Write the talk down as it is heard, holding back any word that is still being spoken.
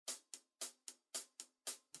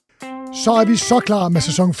Så er vi så klar med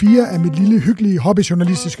sæson 4 af mit lille, hyggelige,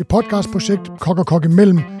 hobbyjournalistiske podcastprojekt Kok og Kok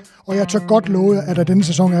imellem. Og jeg tør godt love jer, at der denne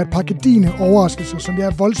sæson er et par gedigne overraskelser, som jeg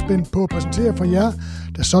er voldspændt på at præsentere for jer,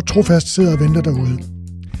 der så trofast sidder og venter derude.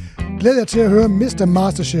 Glæd jer til at høre Mr.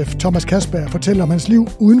 Masterchef Thomas Kasberg fortælle om hans liv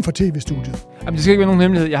uden for tv-studiet. Jamen, det skal ikke være nogen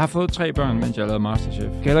hemmelighed. Jeg har fået 3 børn, mens jeg lavede Masterchef.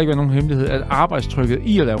 Det kan heller ikke være nogen hemmelighed, at arbejdstrykket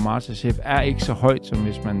i at lave Masterchef er ikke så højt, som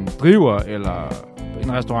hvis man driver eller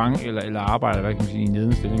en restaurant eller arbejder, hvad kan man sige, i en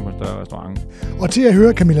ledende stilling på en større restaurant. Og til at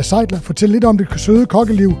høre Camilla Seidler fortælle lidt om det søde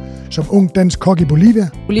kokkeliv som ung dansk kok i Bolivia.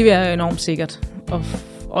 Bolivia er enormt sikkert, og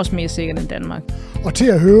også mere sikkert end Danmark. Og til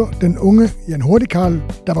at høre den unge Jan Hurtigkarl,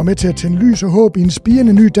 der var med til at tænde lys og håb i en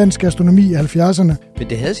spirende ny dansk gastronomi i 70'erne. Men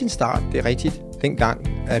det havde sin start, det er rigtigt, dengang,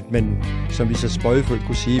 at man, som vi så spøjefuldt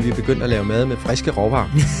kunne sige, vi begyndte at lave mad med friske råvarer.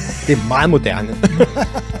 Det er meget moderne.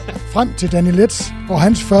 Frem til Danny Letts og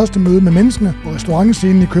hans første møde med menneskene på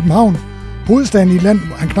restaurantscenen i København, hovedstaden i et land,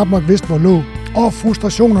 hvor han knap nok vidste, hvor lå, og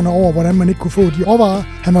frustrationerne over, hvordan man ikke kunne få de råvarer,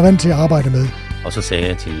 han var vant til at arbejde med. Og så sagde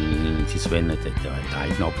jeg til Svend, at der er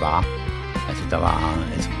ikke nok varer.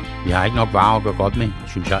 Vi har ikke nok varer at gøre godt med,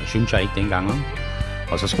 synes jeg ikke dengang.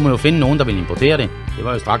 Og så skulle man jo finde nogen, der ville importere det. Det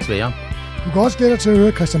var jo straks sværere. Du kan også glæde dig til at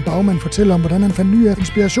høre Christian Baumann fortælle om, hvordan han fandt ny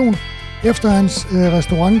inspiration, efter hans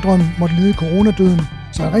restaurantdrøm måtte lide coronadøden,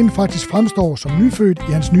 så han rent faktisk fremstår som nyfødt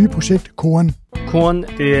i hans nye projekt Koren. Koren,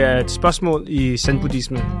 det er et spørgsmål i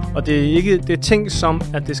zen-buddhisme, og det er ting som,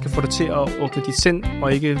 at det skal få dig til at åbne dit sind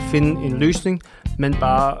og ikke finde en løsning, men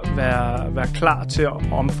bare være klar til at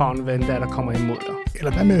omfavne, hvad der kommer imod dig.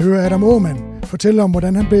 Eller hvad med at høre Adam Aamann fortælle om,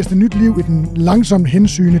 hvordan han blæste nyt liv i den langsomt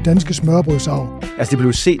hensygne danske smørrebrødsarv. Altså det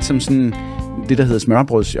blev set som sådan det, der hedder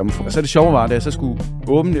smørrebrødsjomfru. Og så det sjove var, da jeg så skulle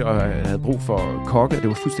åbne det, og jeg havde brug for kokke, det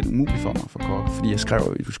var fuldstændig umuligt for mig for kokke, fordi jeg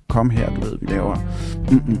skrev, at du skal komme her, du ved, vi laver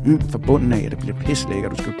fra bunden af, det bliver pisselækker,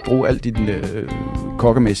 du skal bruge alt dit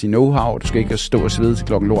kokkemæssige know-how, og du skal ikke stå og svede til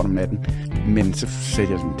klokken lort om natten. Men så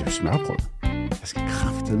sagde jeg, det er smørrebrød. Jeg skal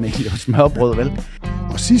kraftedeme ikke lave smørrebrød, vel?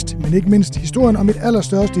 Og sidst, men ikke mindst, historien om et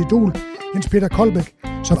allerstørste idol, Jens Peter Koldbæk,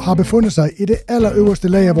 som har befundet sig i det allerøverste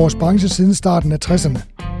lag af vores branche siden starten af 60'erne.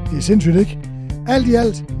 Det er sindssygt, ikke? Alt i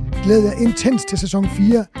alt glæder jeg intens til sæson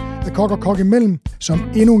 4 af Kok og Kok imellem, som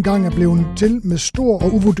endnu en gang er blevet til med stor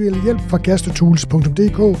og uvurderlig hjælp fra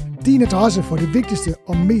gastrotools.dk. Din adresse for det vigtigste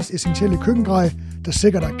og mest essentielle køkkengrej, der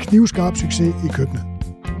sikrer dig knivskarp succes i køkkenet.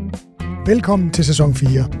 Velkommen til sæson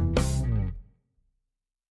 4.